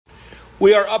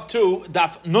We are up to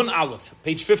Daf Nun Aleph,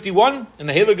 page 51, in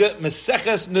the Heilige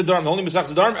Meseches Nedarim, the Holy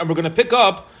Meseches Nedarim, and we're going to pick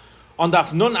up on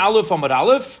Daf Nun Aleph Amud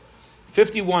Aleph,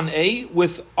 51a,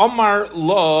 with Omar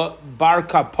La Bar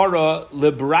Kapara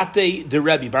Librate de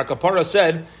Rebbe. Bar Kapara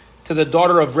said to the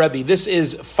daughter of Rebbe, this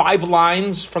is 5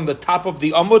 lines from the top of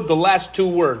the Amud, the last 2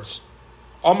 words.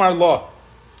 Omar La.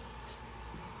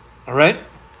 All right?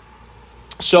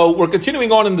 So we're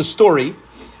continuing on in the story,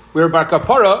 where Bar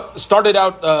Kapara started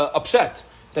out upset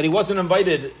that he wasn't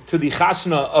invited to the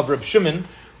chasna of Reb Shimon,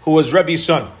 who was Rebbe's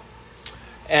son.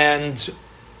 And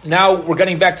now we're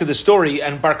getting back to the story,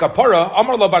 and Bar Kapara,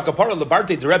 Amar la Bar Kapara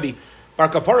lebarte de Rebbe, Bar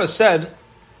Kapara said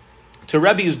to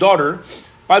Rebbe's daughter,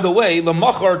 by the way,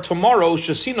 lemachar, tomorrow,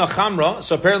 shasina chamra,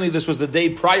 so apparently this was the day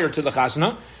prior to the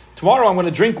chasna, tomorrow I'm going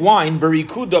to drink wine,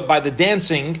 berikuda, by the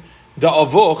dancing, the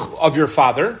avuch of your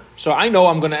father, so I know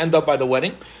I'm going to end up by the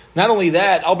wedding. Not only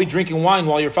that, I'll be drinking wine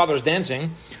while your father's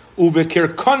dancing. Uve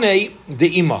kirkane de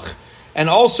imach. And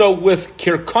also with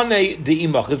kirkane de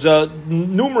imach. There's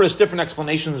numerous different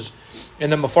explanations in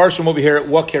the Mefarshim over here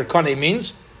what kirkane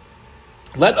means.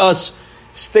 Let us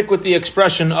stick with the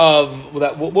expression of,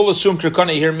 that we'll assume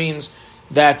kirkane here means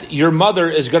that your mother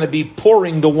is going to be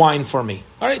pouring the wine for me.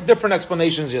 All right, different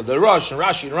explanations here. The Rosh and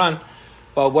Rashi run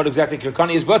what exactly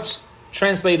kirkane is, but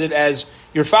translated as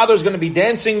your father's going to be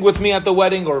dancing with me at the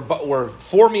wedding or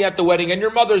for me at the wedding, and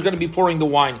your mother's going to be pouring the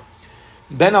wine.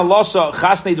 Ben Alasa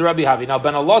chasnei de Rebbe Havi. Now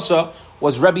Ben Alasa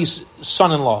was Rebbe's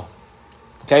son-in-law.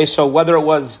 Okay, so whether it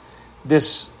was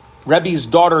this Rebbe's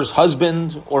daughter's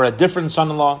husband or a different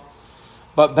son-in-law,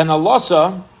 but Ben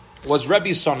Alasa was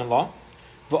Rebbe's son-in-law.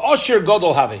 V'ashir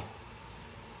Godol Havi.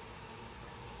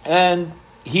 And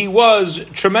he was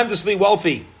tremendously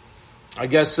wealthy. I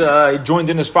guess he joined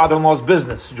in his father-in-law's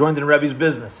business, joined in Rebbe's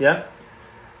business, yeah?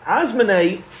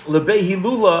 Azmanei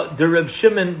lebehilula de Reb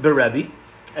Shimon beRebbe,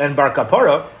 and Bar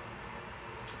Kapara,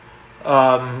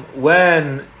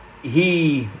 when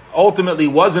he ultimately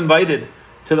was invited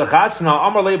to the chasna,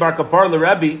 Amar le Bar Kapara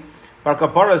leRebbe, Bar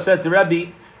Kapara said to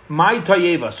Rebbe, my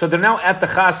tayeva. So they're now at the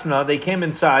chasna, they came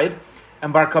inside,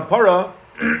 and Bar Kapara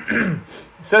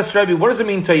says to Rebbe, what does it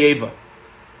mean tayeva?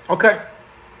 Okay.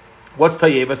 What's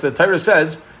Tayeva? So the Torah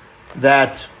says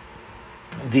that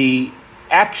the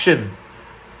action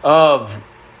of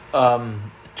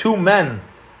 2 men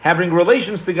having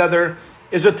relations together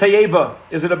is a Tayeva,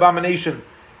 is an abomination.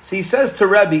 So he says to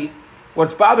Rebbe, what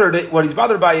he's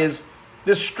bothered by is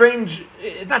this strange,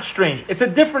 not strange, it's a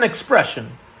different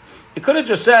expression. It could have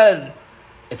just said,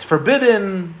 it's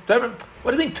forbidden. What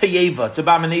do you mean Tayeva? It's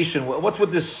abomination. What's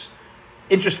with this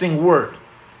interesting word?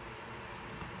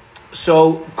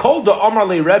 So, called the Amar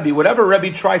le Rebbe, whatever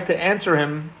Rebbe tried to answer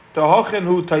him, Tahochen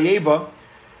hu Tayeva,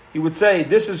 he would say,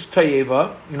 this is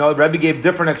Tayeva. You know, Rebbe gave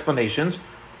different explanations.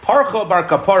 Parcha Bar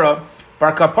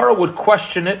Kapara would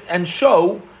question it and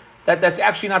show that that's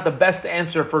actually not the best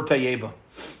answer for Tayeva.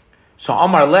 So,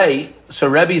 Amar le, so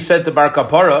Rebbe said to Bar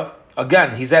Kapara,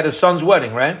 again, he's at his son's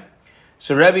wedding, right?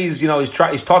 So Rebbe's,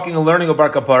 he's talking and learning of Bar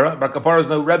Kapara. Bar Kapara's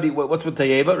no Rebbe, what's with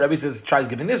Tayeva? Rebbe says, tries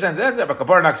giving this answer. Bar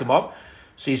Kapara knocks him off.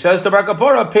 So he says to Bar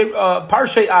Kapara,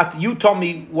 Parshe at, you tell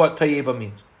me what Tayeva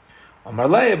means. Amar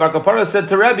le, Bar Kapara said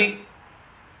to Rebbe,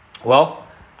 well,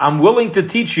 I'm willing to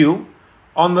teach you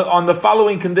on the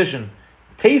following condition.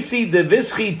 Tesi de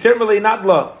vischi tirmele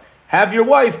natla. Have your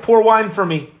wife pour wine for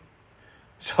me.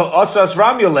 So Asas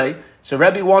Ramyule, so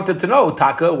Rebbe wanted to know,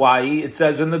 Taka, why it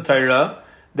says in the Torah,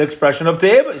 the expression of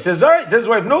Tayeva. He says, all right, says his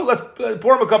wife, no, let's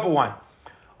pour him a cup of wine.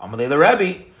 Amar le the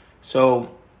Rebbe,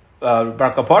 so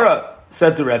Bar Kapara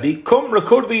said to Rebbe, Kum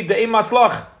rekurli de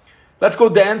maslach. Let's go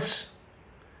dance,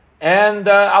 and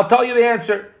I'll tell you the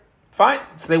answer. Fine.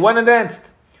 So they went and danced.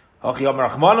 And Bar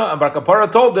Kapara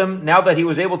told him, now that he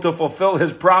was able to fulfill his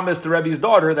promise to Rebbe's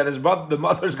daughter, that the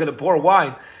mother's going to pour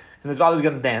wine, and his father's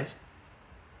going to dance.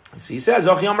 So he says,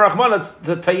 the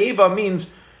Tayeva means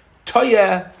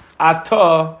Toye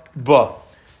Ata Ba.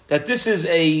 That this is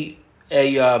a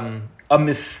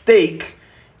mistake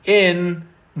in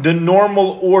the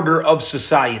normal order of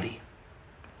society.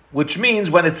 Which means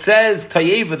when it says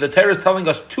Tayeva, the Torah is telling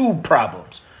us 2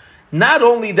 problems. Not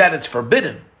only that it's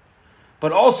forbidden,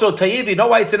 but also Tayeva, you know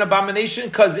why it's an abomination?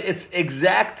 Because it's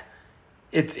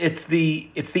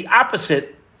the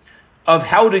opposite of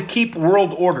how to keep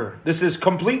world order. This is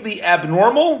completely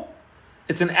abnormal.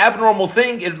 It's an abnormal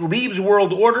thing. It leaves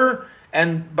world order,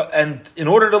 and in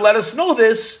order to let us know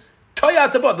this,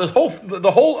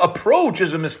 the whole approach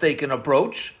is a mistaken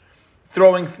approach,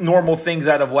 throwing normal things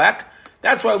out of whack.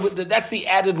 That's why that's the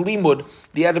added limud,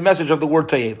 the added message of the word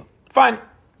Tayeva. Fine.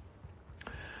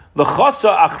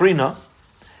 L'chasa achrina.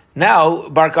 Now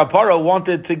Bar Kapara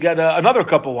wanted to get another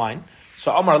cup of wine,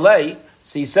 So Amar Lei,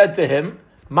 so he said to him,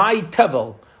 my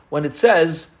tevel, when it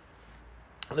says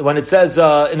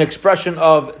an expression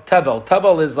of tevel.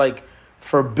 Tevel is like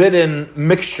forbidden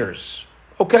mixtures.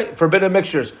 Okay, forbidden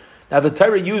mixtures. Now the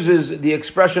Torah uses the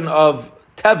expression of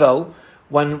tevel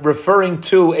when referring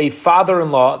to a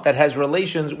father-in-law that has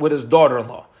relations with his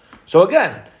daughter-in-law. So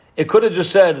again, it could have just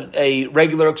said a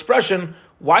regular expression.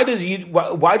 Why do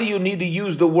you need to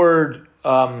use the word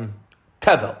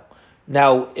tevel?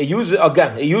 Now it uses the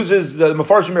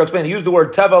Mefarshim explain. It used the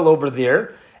word tevel over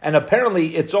there. And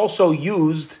apparently it's also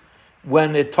used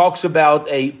when it talks about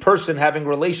a person having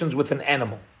relations with an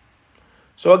animal.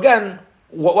 So again,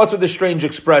 what's with this strange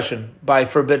expression by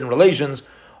forbidden relations?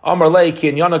 Amar lei ki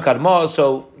inyana kadma.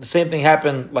 So the same thing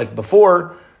happened like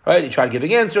before, right? He tried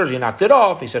giving answers, he knocked it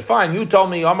off. He said, fine, you told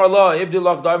me, Amar la,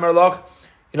 ibdilach, daimar lach,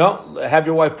 have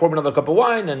your wife pour me another cup of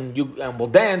wine and we'll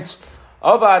dance.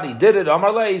 Avad, he did it.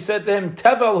 Amar lei, he said to him,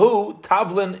 tevel hu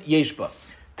tavlin yeshba.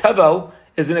 Tevel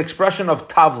is an expression of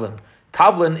tavlin.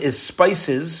 Tavlin is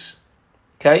spices.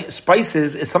 Okay,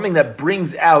 spices is something that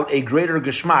brings out a greater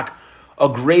geschmack, a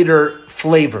greater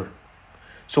flavor.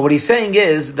 So what he's saying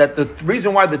is that the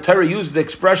reason why the Torah used the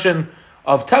expression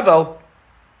of tevel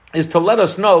is to let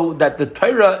us know that the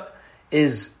Torah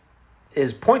is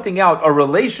pointing out a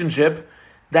relationship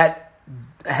that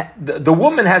the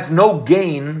woman has no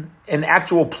gain in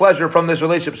actual pleasure from this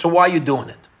relationship. So why are you doing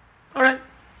it? All right.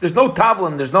 There's no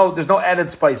tavlin, there's no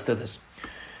added spice to this.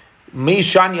 Why do you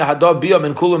got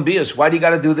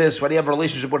to do this? Why do you have a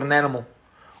relationship with an animal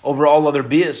over all other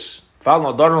bias?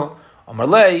 It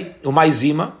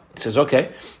says,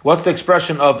 okay, what's the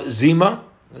expression of zima?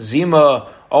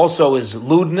 Zima also is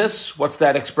lewdness. What's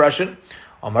that expression?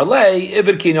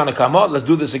 Let's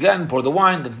do this again, pour the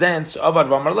wine, let's dance.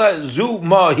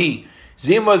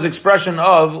 Zima is expression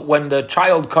of when the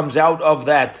child comes out of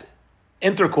that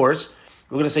intercourse.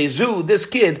 We're going to say, this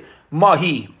kid,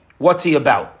 mahi, what's he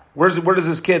about? Where does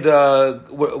this kid,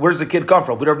 where's the kid come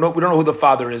from? We don't know who the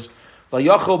father is.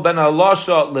 Yachol ben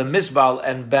Elasha lemisbal,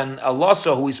 and ben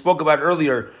Elasha, who we spoke about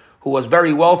earlier, who was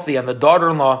very wealthy, and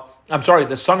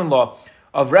the son-in-law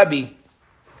of Rebbe,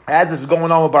 as this is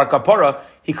going on with Bar Kapara,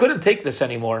 he couldn't take this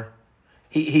anymore.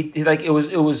 He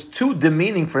it was too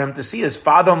demeaning for him to see his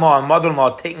father-in-law and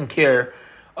mother-in-law taking care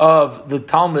of the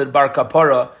Talmud Bar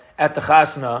Kapara at the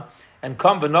Chasna. And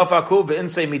come v'nofaku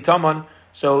v'insei mitaman.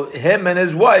 So him and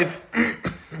his wife,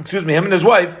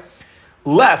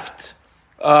 left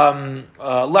the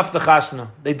chasna.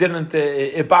 They didn't.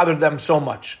 It bothered them so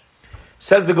much.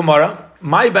 Says the Gemara,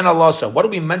 my Ben Elasa. What are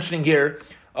we mentioning here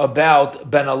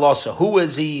about Ben Elasa? Who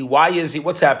is he? Why is he?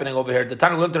 What's happening over here? The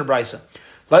Tana learned in Brisa.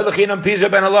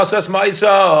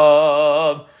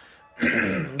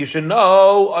 You should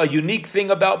know a unique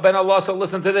thing about Ben Elasa.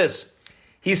 Listen to this.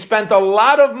 He spent a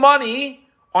lot of money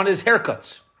on his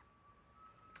haircuts.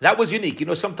 That was unique.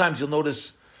 Sometimes you'll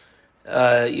notice,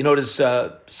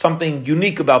 something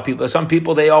unique about people. Some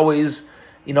people, they always,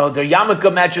 their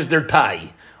yarmulke matches their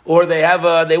tie, or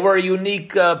they wear a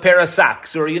unique pair of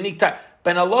socks or a unique tie.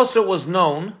 Ben Elasa was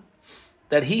known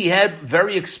that he had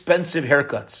very expensive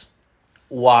haircuts.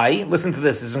 Why? Listen to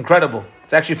this. It's incredible.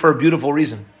 It's actually for a beautiful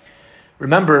reason.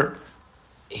 Remember,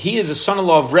 he is a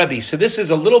son-in-law of Rebbe. So this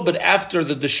is a little bit after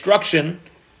the destruction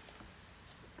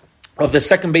of the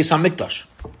second Beis HaMikdash.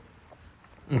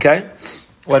 Okay?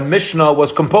 When Mishnah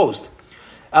was composed.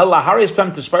 Ben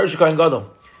Elasa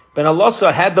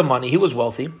had the money, he was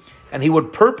wealthy, and he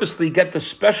would purposely get the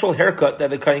special haircut that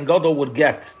the Kohen Gadol would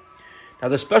get. Now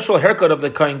the special haircut of the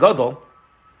Kohen Gadol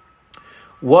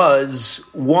was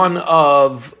one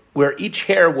of where each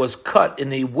hair was cut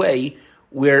in a way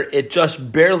where it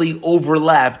just barely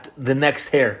overlapped the next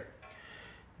hair.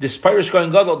 The Spirish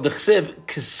Kohen Gadol, the Chsiv,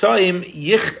 Kisayim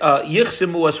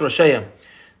Yichsimu as Rashayim.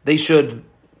 They should,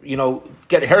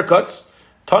 get haircuts.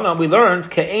 Tanam, we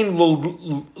learned, Ke'ein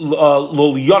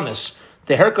Lulyonis.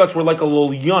 The haircuts were like a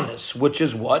Lulyonis, which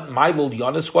is what? My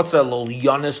Lulyonis. What's a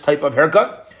Lulyonis type of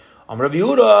haircut? Rabbi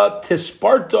Yehuda,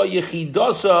 Tisparta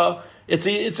Yechidasa.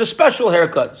 It's a special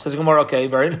haircut. Says Gemara, okay,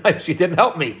 very nice. You didn't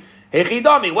help me.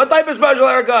 Hechidami, what type of special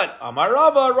haircut?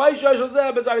 Amarava,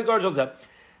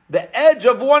 the edge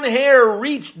of one hair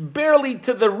reached barely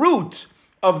to the root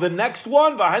of the next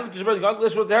one. This was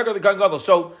the haircut of the Kohen Gadol.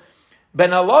 So Ben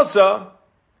Elasa,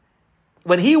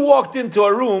 when he walked into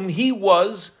a room, he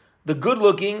was the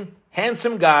good-looking,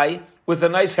 handsome guy with a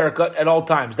nice haircut at all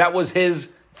times. That was his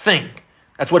thing.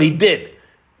 That's what he did.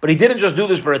 But he didn't just do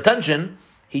this for attention.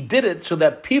 He did it so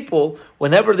that people,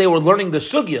 whenever they were learning the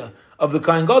sugya of the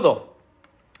Kohen Gadol,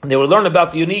 and they would learn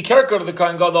about the unique haircut of the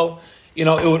Kohen Gadol, it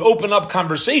would open up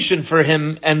conversation for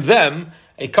him and them,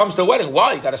 He comes to a wedding.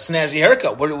 Wow, you got a snazzy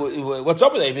haircut. What's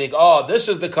up with it? Big? Oh, this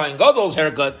is the Kohen Gadol's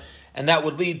haircut, and that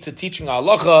would lead to teaching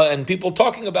halacha and people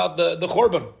talking about the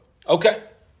korban. Okay,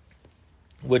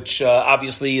 which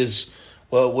obviously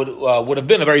would have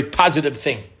been a very positive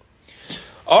thing.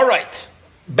 All right,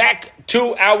 back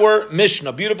to our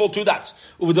Mishnah. Beautiful 2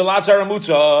 dots. U'v'dalas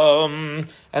haramutza,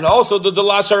 and also the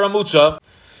dalas haramutza.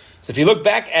 So if you look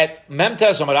back at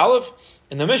Memtes Amar Aleph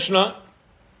in the Mishnah,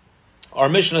 our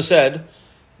Mishnah said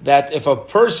that if a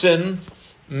person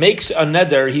makes a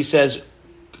neder, he says,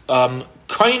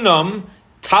 kainam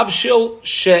tavshil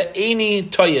she'eni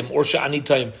toyim, or she'ani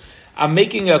toyim. I'm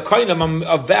making a kainam,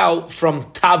 a vow from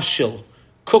tavshil,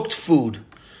 cooked food.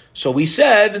 So we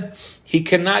said he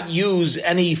cannot use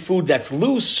any food that's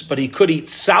loose, but he could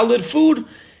eat solid food,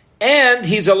 and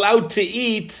he's allowed to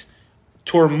eat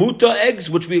tormuta eggs,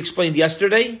 which we explained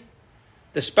yesterday,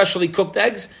 the specially cooked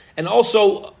eggs, and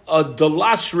also a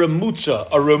dalas remutza,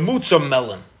 a remutza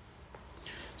melon.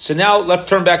 So now let's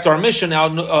turn back to our mission,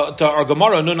 now to our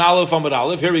Gemara, Nun Aleph Amud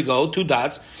Aleph. Here we go, 2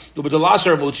 dots. Dalas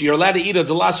remutza. You're allowed to eat a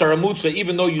dalas remutza,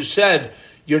 even though you said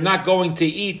you're not going to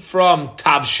eat from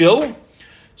tavshil.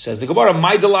 Says the Gemara,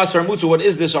 my dalas remutza. What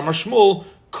is this? Amar Shmuel,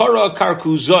 kara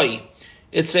karkuzoi.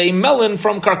 It's a melon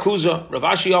from Karkuza. Rav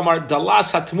Ashi Amar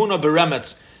dalas hatmuna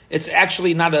beremetz. It's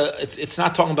actually not it's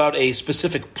not talking about a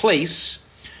specific place,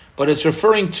 but it's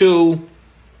referring to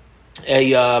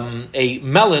a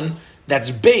melon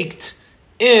that's baked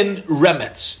in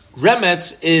remetz.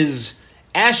 Remetz is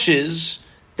ashes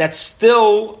that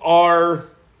still are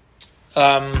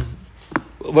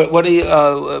what do you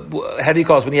how do you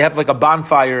call it? When you have like a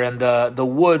bonfire and the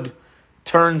wood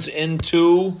turns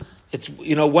into, it's,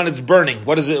 when it's burning.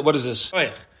 What is it? What is this?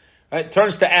 Right,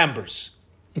 turns to ambers.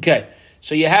 Okay.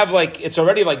 So you have it's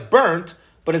already burnt,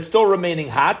 but it's still remaining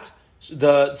hot. So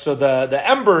the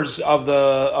embers of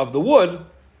the wood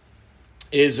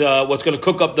is what's going to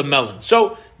cook up the melon.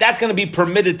 So that's going to be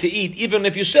permitted to eat, even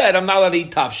if you said I'm not allowed to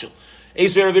eat tavshil. Reb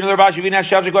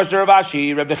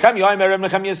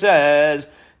Nechemia says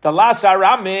the las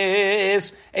aram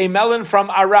is a melon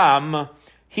from Aram.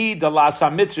 He, the las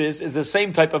hamitzris, is the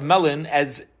same type of melon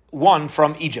as one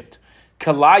from Egypt.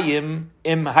 Kalayim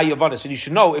im hayavanis. And you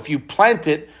should know, if you plant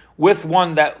it with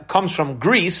one that comes from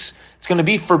Greece, it's going to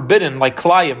be forbidden, like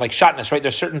kalayim, like shatnez, right?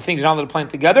 There's certain things you're not allowed to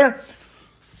plant together.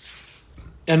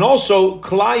 And also,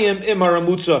 kalayim im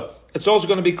haramutza. It's also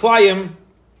going to be kalayim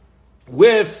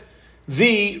with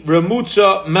the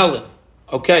ramutza melon.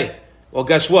 Okay, well,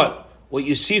 guess what? What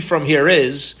you see from here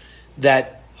is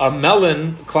that a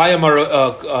melon, kalayim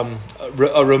a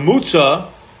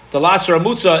ramutza, the las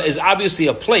ramutza is obviously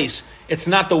a place. It's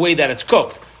not the way that it's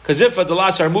cooked. Because if a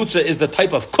dalas armutza is the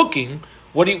type of cooking,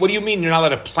 what do you mean you're not allowed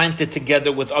to plant it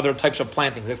together with other types of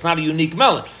plantings? It's not a unique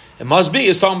melon. It must be.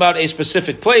 It's talking about a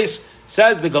specific place.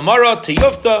 Says the Gemara,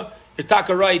 Teyufta, you're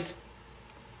taka right.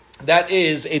 That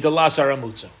is a dalas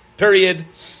armutza. Period.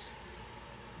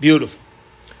 Beautiful.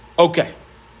 Okay.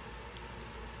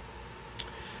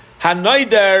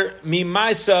 Hanoider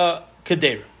mimaisa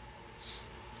kedera.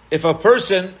 If a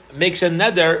person makes a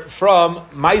neder from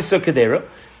Maisa Kedera,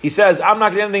 he says, I'm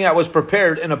not going to eat anything that was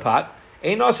prepared in a pot.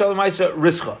 Einosel Maisa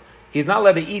Rischa. He's not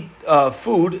allowed to eat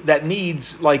food that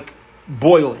needs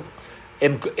boiling.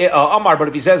 Amar, but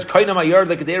if he says, Kainam Ayar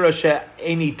Kedera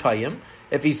She'eni Tayim,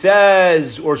 if he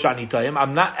says, or Shani Tayim,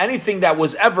 I'm not, anything that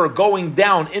was ever going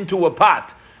down into a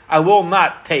pot, I will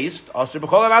not taste. Then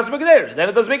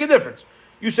it doesn't make a difference.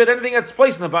 You said anything that's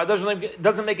placed in the pot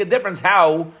doesn't make a difference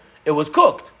how it was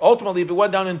cooked. Ultimately, if it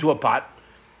went down into a pot,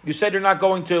 you said you're not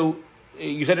going to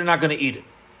eat it.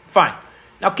 Fine.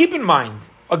 Now keep in mind,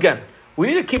 again, we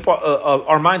need to keep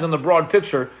our mind on the broad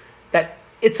picture that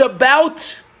it's about,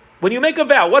 when you make a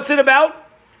vow, what's it about?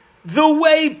 The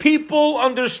way people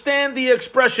understand the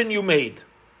expression you made.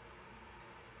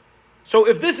 So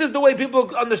if this is the way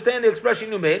people understand the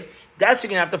expression you made, that's you're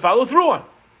going to have to follow through on.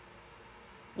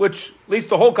 Which leads to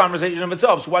the whole conversation of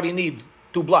itself. So why do you need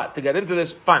 2 blot to get into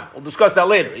this? Fine, we'll discuss that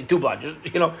later. 2 blot, just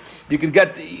you can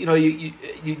get.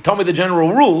 You tell me the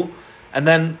general rule, and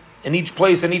then in each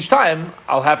place and each time,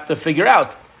 I'll have to figure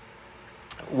out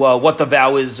what the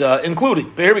vow is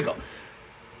including. But here we go.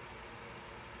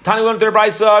 Tani learned their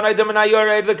brayso.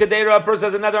 The kedera. A person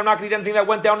has another. I'm not going to eat anything that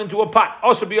went down into a pot.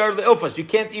 Also, be the ilfas. You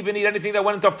can't even eat anything that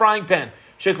went into a frying pan.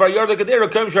 Shekvar yor the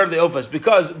kedera come shar the ilfas,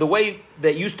 because the way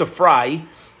they used to fry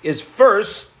is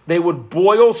first they would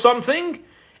boil something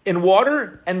in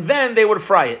water, and then they would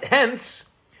fry it. Hence,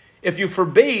 if you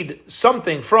forbade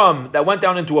something that went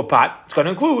down into a pot, it's going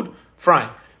to include frying.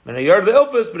 But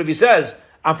if he says,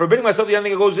 I'm forbidding myself to eat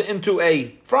anything that goes into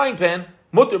a frying pan,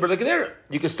 mutter b'kedera.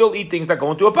 You can still eat things that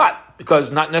go into a pot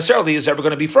because not necessarily is ever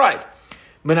going to be fried.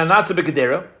 Minanasa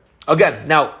b'kedera. Again,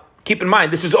 now keep in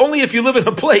mind this is only if you live in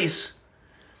a place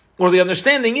where the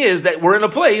understanding is that we're in a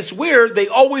place where they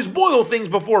always boil things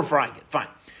before frying it. Fine.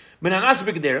 Minanasa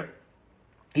b'kedera.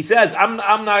 He says, I'm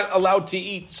not allowed to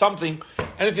eat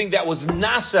anything that was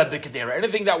nasa b'kedera,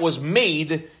 anything that was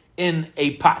made in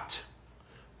a pot.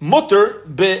 Mutter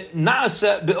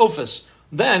b'nasa b'ufas.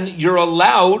 Then you're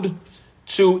allowed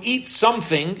to eat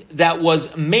something that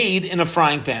was made in a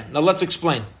frying pan. Now let's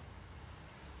explain.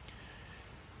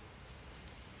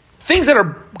 Things that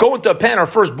are going to a pan are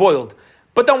first boiled.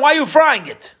 But then why are you frying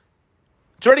it?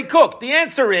 It's already cooked. The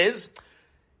answer is,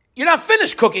 you're not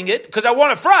finished cooking it because I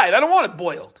want it fried. I don't want it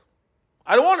boiled.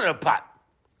 I don't want it in a pot.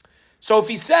 So if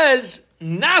he says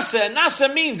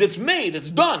nasa means it's made, it's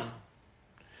done.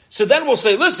 So then we'll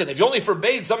say, listen, if you only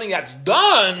forbade something that's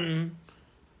done,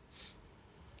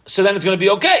 so then it's going to be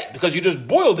okay because you just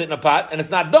boiled it in a pot and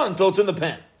it's not done until it's in the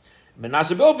pan.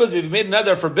 Nasa b'ofas, if you've made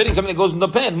another forbidding something that goes in the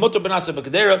pan, mutter b'nasa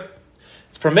b'kedera,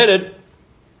 it's permitted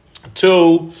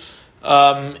to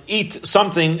eat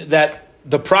something that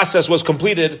the process was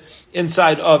completed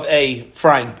inside of a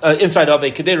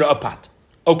kedera, a pot.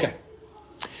 Okay.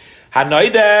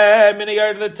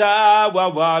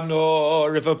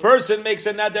 If a person makes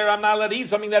a neder, I'm not allowed to eat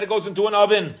something that goes into an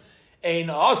oven. Ein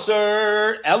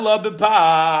aser ella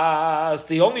b'pas.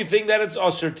 The only thing that it's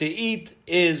aser to eat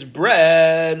is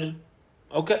bread.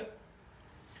 Okay.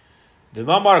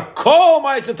 V'mamar kol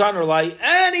ma'aseh lai.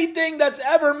 Anything that's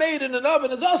ever made in an oven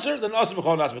is aser. Then aser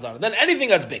b'chol nas b'tanur. Then anything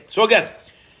that's baked. So again,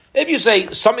 if you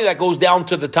say something that goes down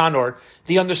to the tanur,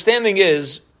 the understanding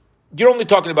is you're only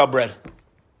talking about bread.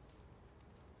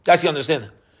 That's the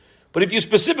understanding. But if you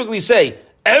specifically say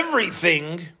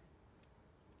everything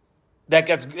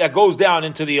that goes down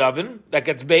into the oven, that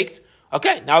gets baked,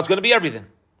 okay, now it's going to be everything.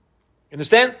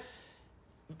 Understand?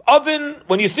 Oven,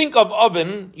 when you think of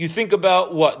oven, you think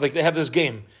about what? Like they have this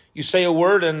game. You say a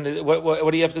word and what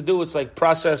do you have to do? It's like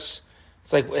process.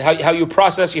 It's like how you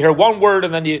process. You hear one word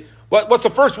and then what's the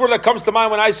first word that comes to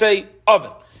mind when I say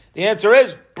oven? The answer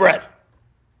is bread.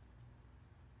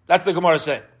 That's the Gemara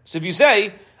saying. So if you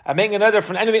say, I'm making another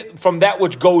from that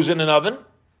which goes in an oven,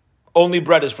 only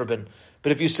bread is forbidden.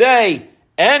 But if you say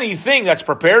anything that's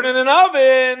prepared in an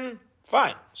oven,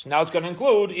 fine. So now it's going to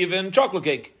include even chocolate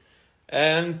cake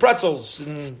and pretzels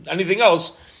and anything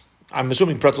else. I'm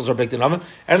assuming pretzels are baked in an oven.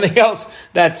 Anything else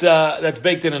that's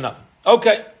baked in an oven.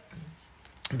 Okay.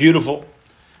 Beautiful.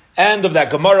 End of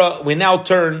that Gemara. We now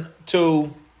turn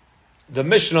to the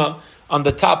Mishnah on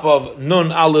the top of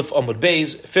Nun Aleph Amud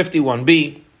Beis,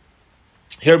 51b.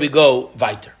 Here we go,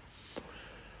 weiter.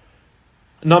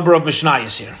 Number of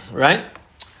Mishnayos here, right?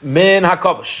 Min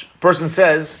HaKavush. Person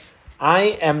says,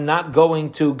 I am not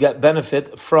going to get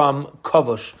benefit from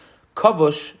kavush.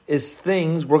 Kavush is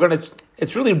things,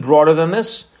 it's really broader than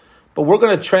this, but we're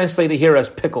going to translate it here as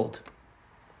pickled.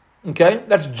 Okay?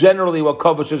 That's generally what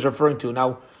kavush is referring to.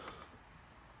 Now,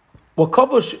 what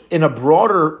kavush in a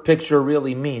broader picture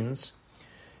really means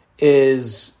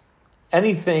is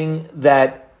anything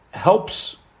that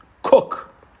helps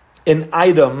cook an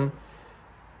item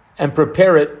and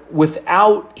prepare it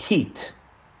without heat.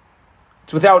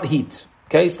 It's without heat.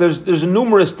 Okay, so there's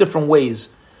numerous different ways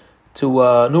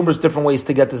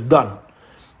to get this done,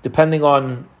 depending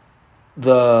on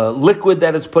the liquid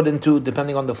that it's put into,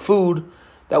 depending on the food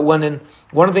that went in.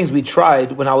 One of the things we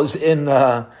tried when I was in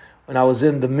the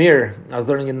Mir, I was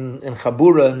learning in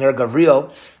Chabura near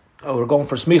Gavriel. We're going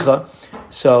for smicha,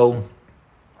 so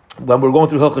when we're going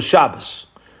through Hilchos Shabbos,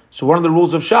 so one of the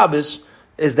rules of Shabbos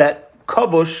is that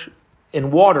kavush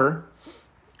in water,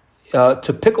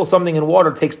 to pickle something in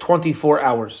water takes 24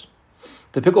 hours.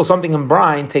 To pickle something in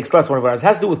brine takes less than 24 hours. It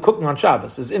has to do with cooking on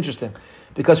Shabbos. It's interesting.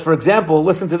 Because, for example,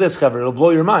 listen to this, Chaver, it'll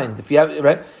blow your mind. If you have,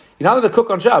 right? You're not allowed to cook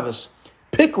on Shabbos.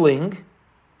 Pickling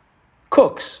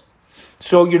cooks.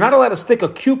 So you're not allowed to stick a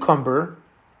cucumber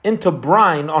into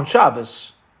brine on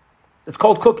Shabbos. It's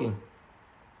called cooking.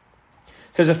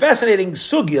 There's a fascinating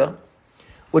sugya,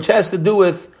 which has to do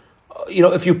with,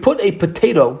 if you put a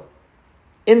potato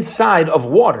inside of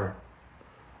water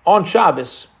on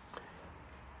Shabbos,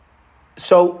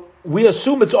 so we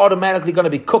assume it's automatically going to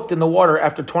be cooked in the water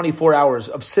after 24 hours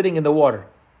of sitting in the water.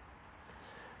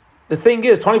 The thing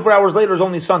is, 24 hours later is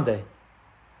only Sunday.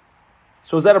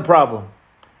 So is that a problem?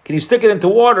 Can you stick it into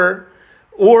water?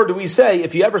 Or do we say,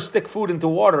 if you ever stick food into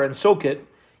water and soak it,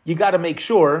 you got to make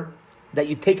sure that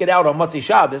you take it out on Motzei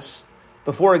Shabbos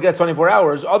before it gets 24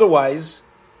 hours. Otherwise,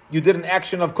 you did an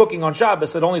action of cooking on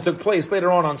Shabbos that only took place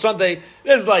later on Sunday.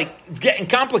 It's getting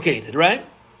complicated, right?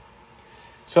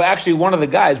 So actually, one of the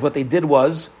guys, what they did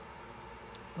was,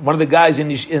 one of the guys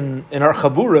in our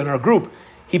chabura, in our group,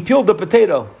 he peeled a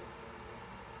potato.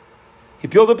 He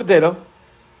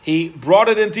brought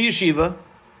it into yeshiva,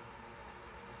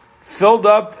 filled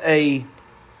up a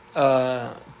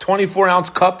 24-ounce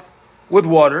cup with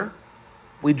water.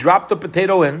 We dropped the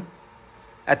potato in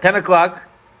at 10 o'clock,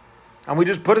 and we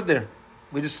just put it there.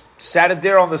 We just sat it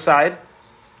there on the side,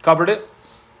 covered it,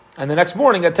 and the next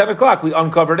morning at 10 o'clock, we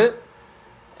uncovered it,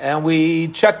 and we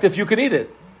checked if you could eat it.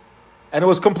 And it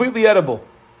was completely edible.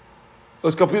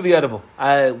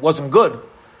 It wasn't good.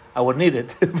 I wouldn't eat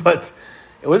it, but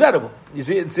it was edible. You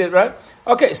see it, right?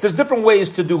 Okay, so there's different ways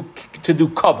to do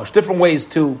kavash, different ways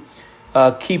to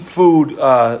keep food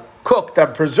cooked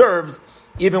and preserved,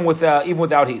 even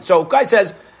without heat. So, guy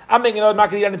says, I'm not going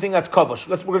to eat anything that's kavash.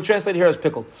 We're going to translate here as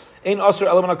pickled. Ein asur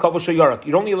element kavash or yarak.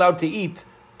 You're only allowed to eat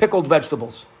pickled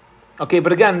vegetables. Okay,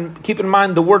 but again, keep in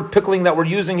mind the word pickling that we're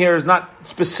using here is not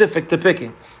specific to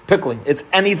pickling. It's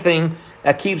anything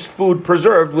that keeps food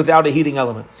preserved without a heating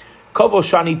element. Kavosh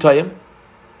shani tayim.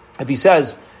 If he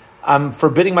says, I'm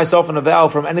forbidding myself in a vow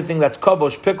from anything that's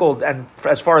kavosh, pickled, and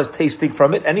as far as tasting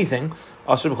from it, anything,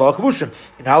 asur b'chol hakavushim.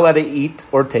 You're not allowed to eat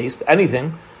or taste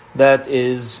anything that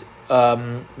is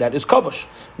kavosh.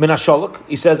 Min hashaluk.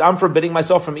 He says, I'm forbidding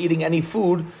myself from eating any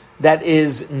food that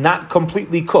is not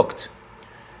completely cooked.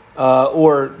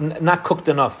 Or not cooked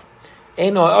enough.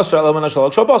 So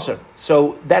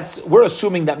we're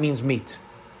assuming that means meat.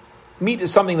 Meat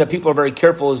is something that people are very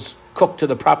careful is cooked to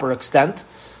the proper extent.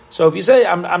 So if you say,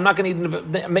 I'm not going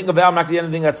to make a vow, I'm not going to eat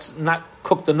anything that's not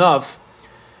cooked enough,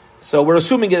 so we're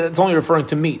assuming it's only referring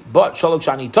to meat. But shalok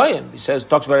shani tayim, he says,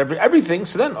 talks about everything,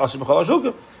 so then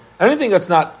anything that's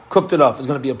not cooked enough is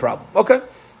going to be a problem. Okay?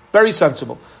 Very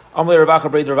sensible. Omar,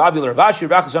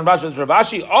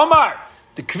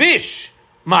 the kvish,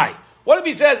 my. What if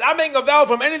he says, I'm making a vow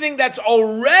from anything that's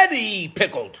already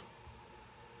pickled?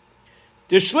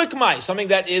 The shlikmai, something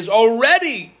that is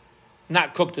already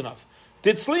not cooked enough.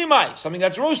 The tzlimai, something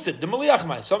that's roasted. The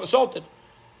maliachmai, salted.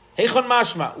 Heichon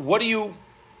mashma, what are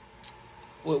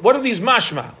these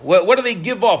mashma? What do they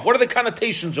give off? What are the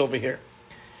connotations over here?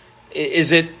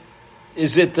 Is it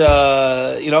going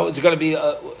to be,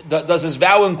 does his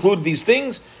vow include these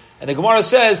things? And the Gemara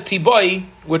says, Tibai,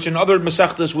 which in other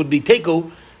Masechtas would be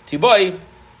Teku, Tibai,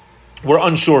 we're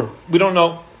unsure. We don't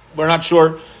know. We're not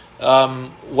sure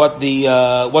what the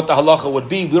halacha would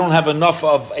be. We don't have enough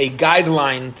of a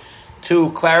guideline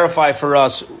to clarify for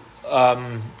us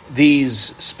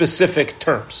these specific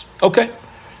terms. Okay.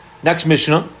 Next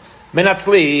Mishnah.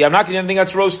 Menatzli, I'm not going to eat anything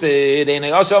that's roasted.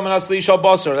 That's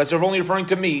only referring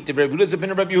to meat.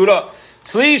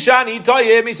 Tzli shani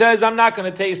toyim, he says, I'm not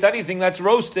going to taste anything that's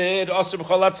roasted.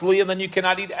 And then you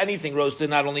cannot eat anything roasted,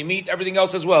 not only meat, everything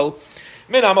else as well.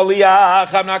 I'm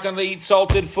not going to eat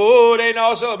salted food.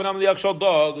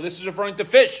 This is referring to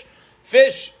fish.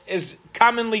 Fish is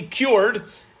commonly cured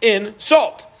in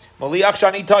salt. But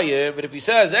if he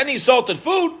says any salted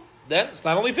food, then it's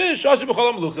not only fish.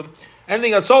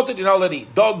 Anything that's salted, you're not allowed to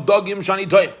eat. Dogim shani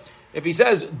toyim. If he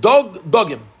says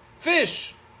dogim,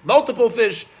 fish, multiple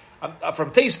fish, from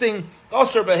tasting,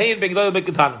 fish,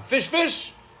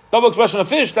 double expression of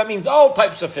fish, that means all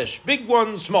types of fish, big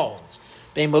ones, small ones.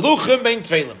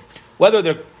 Whether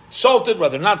they're salted,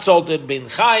 whether they're not salted,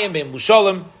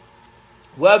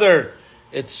 whether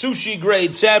it's sushi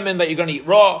grade salmon that you're going to eat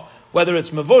raw, whether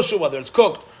it's mevusha, whether it's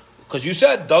cooked, because you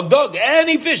said dog,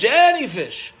 any fish.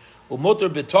 Umotor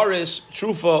b'taris,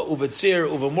 trufa, uvetzir,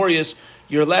 uvemorius,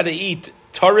 you're allowed to eat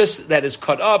taris that is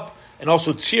cut up, and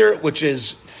also tzir, which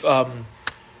is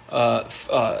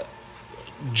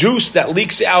juice that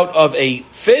leaks out of a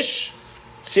fish.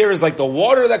 Tzir is like the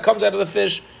water that comes out of the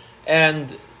fish,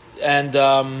 and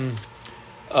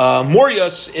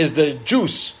morius is the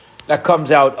juice that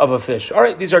comes out of a fish. All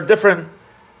right, these are different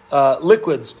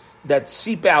liquids that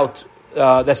seep out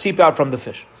from the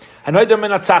fish.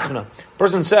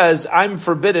 Person says, I'm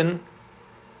forbidden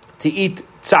to eat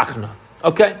tzachna.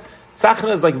 Okay?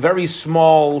 Tzachna is like very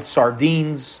small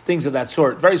sardines, things of that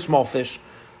sort, very small fish.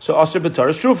 So asur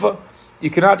b'taris trufa. You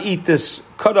cannot eat this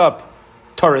cut up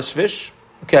taris fish,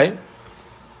 okay?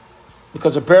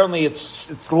 Because apparently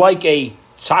it's like a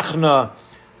tzachna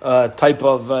type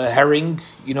of herring,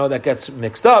 that gets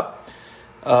mixed up.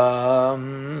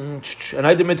 And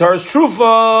I did taris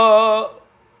trufa.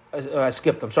 I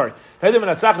skipped. I'm sorry. You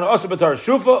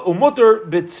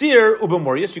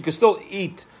can still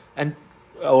eat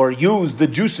or use the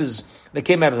juices that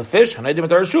came out of the fish. If you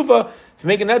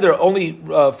make a neder, only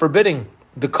forbidding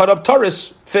the cut up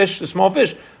taris fish, the small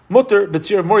fish, mutter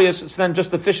b'tzir morius, it's then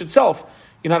just the fish itself.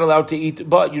 You're not allowed to eat,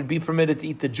 but you'd be permitted to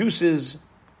eat the juices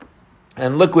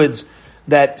and liquids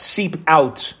that seep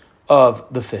out of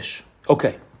the fish.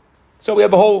 Okay, so we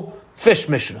have a whole fish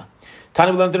Mishnah.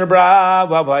 Tani learned in a bra.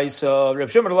 Reb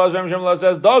Shimon Elazar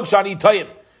says, "Dog shani tayim."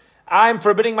 I'm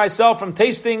forbidding myself from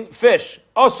tasting fish.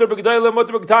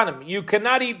 You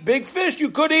cannot eat big fish.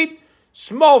 You could eat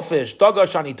small fish. Dog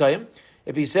shani tayim.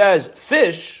 If he says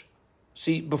fish,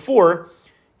 see before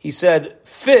he said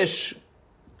fish.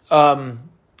 Dog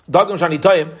shani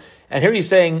tayim. And here he's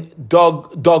saying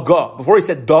dogga. Before he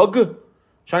said dog,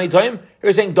 shani tayim. Here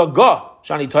he's saying dogga,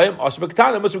 shani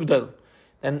tayim.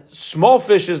 And small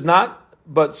fish is not,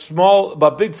 but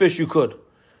big fish you could.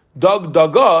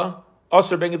 Dogga,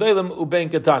 asr ben gedalim uben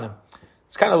ketanim.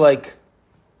 It's kind of like,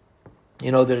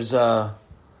 there's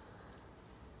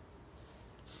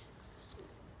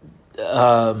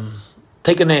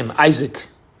take a name, Isaac.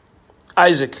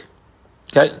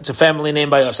 Okay, it's a family name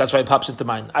by us. That's why it pops into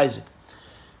mind, Isaac.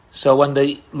 So when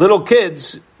the little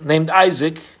kids named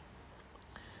Isaac,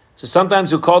 so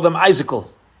sometimes you call them Isaacel.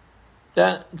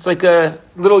 Yeah, it's like a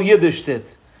little Yiddish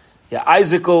tit. Yeah,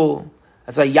 Isaacel.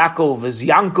 That's why Yaakov is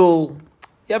Yankel.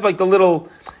 You have like the little.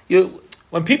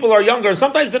 When people are younger,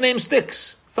 sometimes the name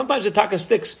sticks. Sometimes the taka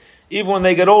sticks, even when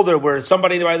they get older. Where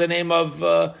somebody by the name of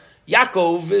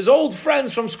Yaakov, his old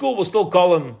friends from school will still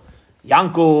call him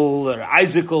Yankel or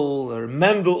Isaacel or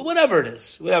Mendel, whatever it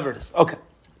is. Okay.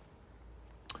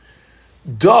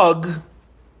 Dogga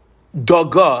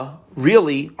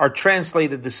really are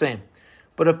translated the same.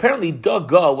 But apparently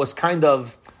dogga was kind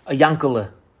of a Yankele.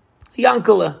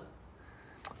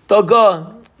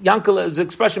 Dogga, Yankele is an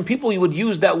expression. People would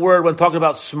use that word when talking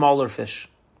about smaller fish.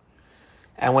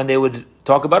 And when they would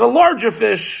talk about a larger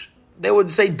fish, they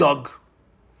would say dog.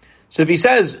 So if he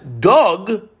says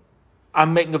dog,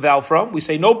 I'm making a vow from, we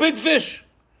say no big fish.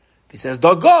 If he says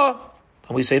dogga,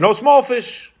 then we say no small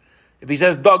fish. If he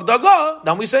says dogga,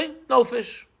 then we say no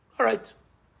fish. All right,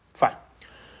 fine.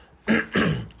 Papa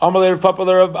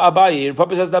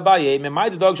says Abaye,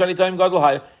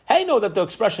 hey, know that the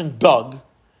expression dog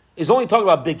is only talking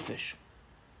about big fish.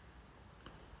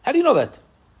 How do you know that?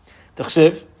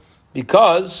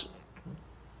 Because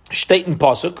Shteiten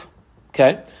Pasuk,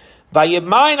 okay.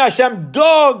 Vayimayin Hashem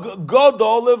dog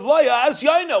godol livlaya as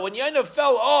Yaina. When Yaina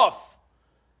fell off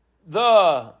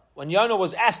when Yaina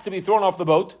was asked to be thrown off the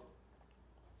boat,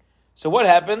 so what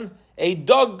happened? A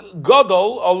dog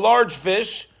godol, a large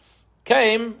fish,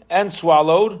 came and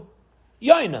swallowed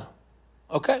Yaina.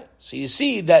 Okay, so you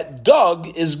see that dog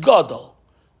is godol.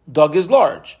 Dog is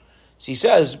large. So he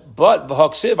says, but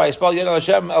v'haksiv v'yispal Yaina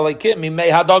Hashem elikim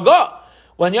mimei hadaga.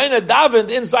 When Yaina davened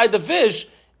inside the fish,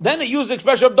 then it used the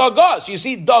expression of daga. So you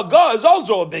see, daga is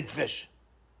also a big fish.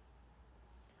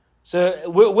 So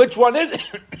which one is it?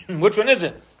 Which one is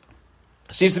it?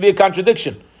 Seems to be a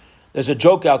contradiction. There's a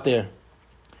joke out there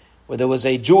where there was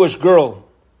a Jewish girl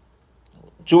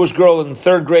in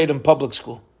third grade in public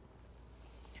school.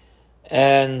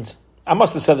 And I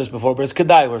must have said this before, but it's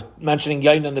Kedai. We're mentioning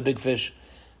Yaina and the big fish.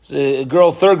 It's a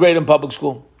girl, third grade in public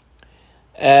school.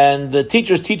 And the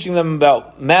teacher's teaching them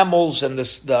about mammals and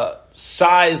the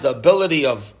size, the ability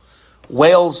of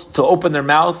whales to open their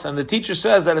mouth. And the teacher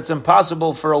says that it's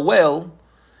impossible for a whale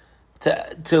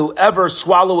to ever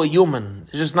swallow a human.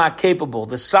 It's just not capable.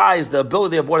 The size, the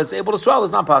ability of what it's able to swallow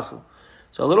is not possible.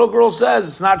 So a little girl says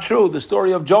it's not true. The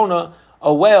story of Jonah,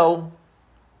 a whale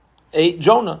ate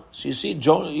Jonah. So you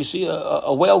see,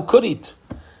 a whale could eat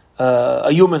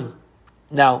a human.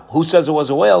 Now, who says it was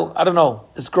a whale? I don't know.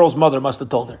 This girl's mother must have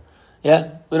told her.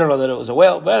 Yeah, we don't know that it was a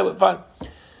whale, but anyway, fine.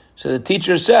 So the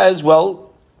teacher says,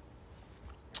 whatever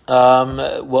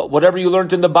you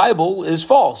learned in the Bible is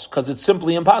false because it's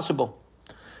simply impossible.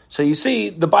 So you see,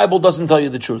 the Bible doesn't tell you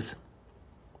the truth.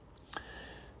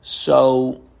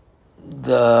 So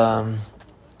the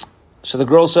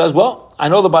girl says, well, I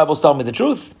know the Bible's telling me the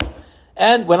truth,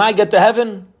 and when I get to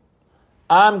heaven,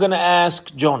 I'm going to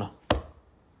ask Jonah.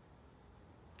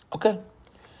 Okay.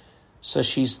 So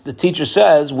the teacher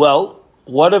says, well,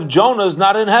 what if Jonah's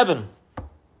not in heaven?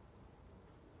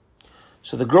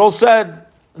 So the girl said,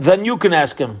 then you can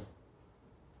ask him.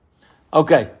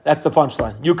 Okay, that's the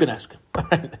punchline. You can ask him.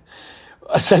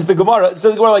 Says the Gemara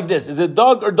like this. Is it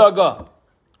dog or daga?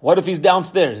 What if he's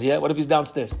downstairs? Yeah, what if he's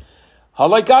downstairs?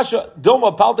 Halaykasha,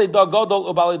 Dilma palte dagadol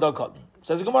ubali dagkot.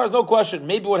 Says the Gemara, no question.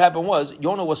 Maybe what happened was,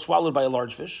 Jonah was swallowed by a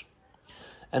large fish.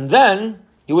 And then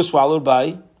he was swallowed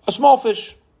by a small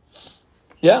fish.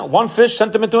 Yeah, one fish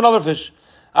sent him into another fish.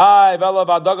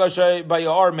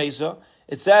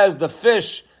 It says the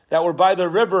fish that were by the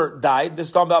river died. This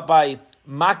is talking about by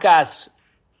makas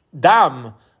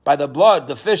dam, by the blood,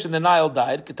 the fish in the Nile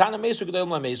died. Are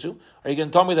you going to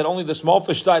tell me that only the small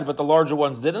fish died, but the larger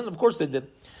ones didn't? Of course they did.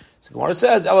 So Gemara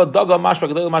says, "Ela daga mashma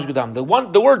gedol mashgadam." The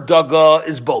word daga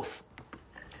is both.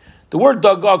 The word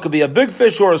daga could be a big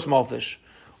fish or a small fish.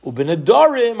 When it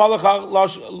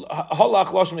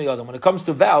comes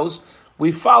to vows,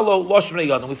 we follow lashon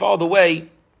yadim. We follow the way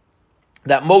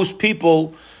that most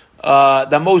people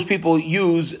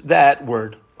use that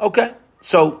word. Okay,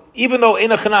 so even though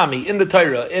in a chanami, in the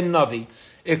Torah, in Navi,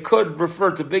 it could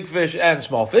refer to big fish and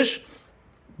small fish,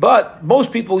 but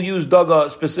most people use daga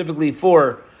specifically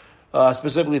for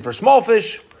small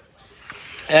fish,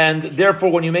 and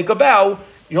therefore, when you make a vow,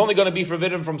 you're only going to be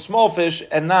forbidden from small fish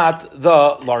and not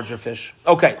the larger fish.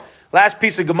 Okay, last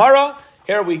piece of Gemara.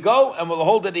 Here we go, and we'll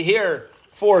hold it here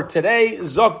for today.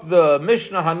 Zok the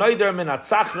Mishnah Hanaider min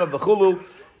atzachna v'chulu.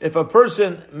 If a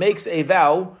person makes a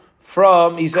vow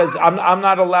he says, I'm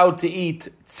not allowed to eat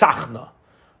tzachna.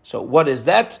 So what is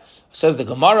that? Says the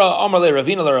Gemara, Amar le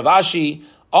Ravina le Ravashi,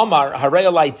 Amar harei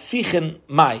alai tzichin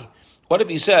mai. What if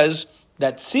he says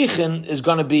that tzichin is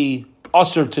going to be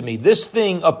usher to me? This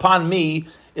thing upon me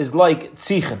is like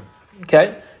tzichin.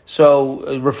 Okay?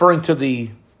 So referring to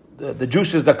the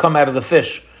juices that come out of the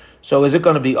fish. So is it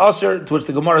going to be usher? To which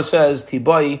the Gemara says,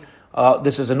 Tibai,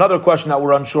 this is another question that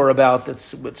we're unsure about.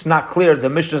 It's not clear. The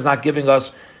Mishnah is not giving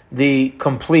us the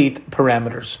complete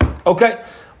parameters. Okay,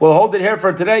 we'll hold it here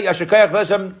for today. Yashikayach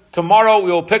Beshem. Tomorrow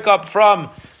we will pick up from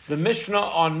the Mishnah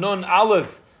on Nun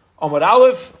Aleph, on Nun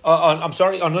Aleph on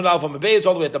Beis,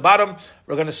 all the way at the bottom.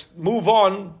 We're going to move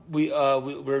on.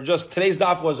 Today's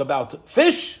daf was about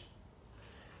fish,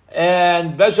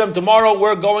 and Beshem tomorrow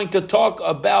we're going to talk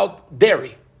about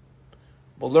dairy.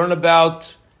 We'll learn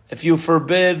about if you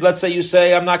forbid. Let's say you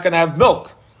say I'm not going to have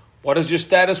milk. What is your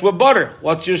status with butter?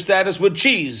 What's your status with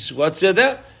cheese? What's it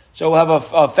there? So we'll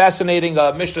have a fascinating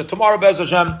Mishnah tomorrow, Bez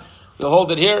Hashem. We'll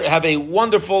hold it here. Have a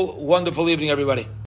wonderful, wonderful evening, everybody.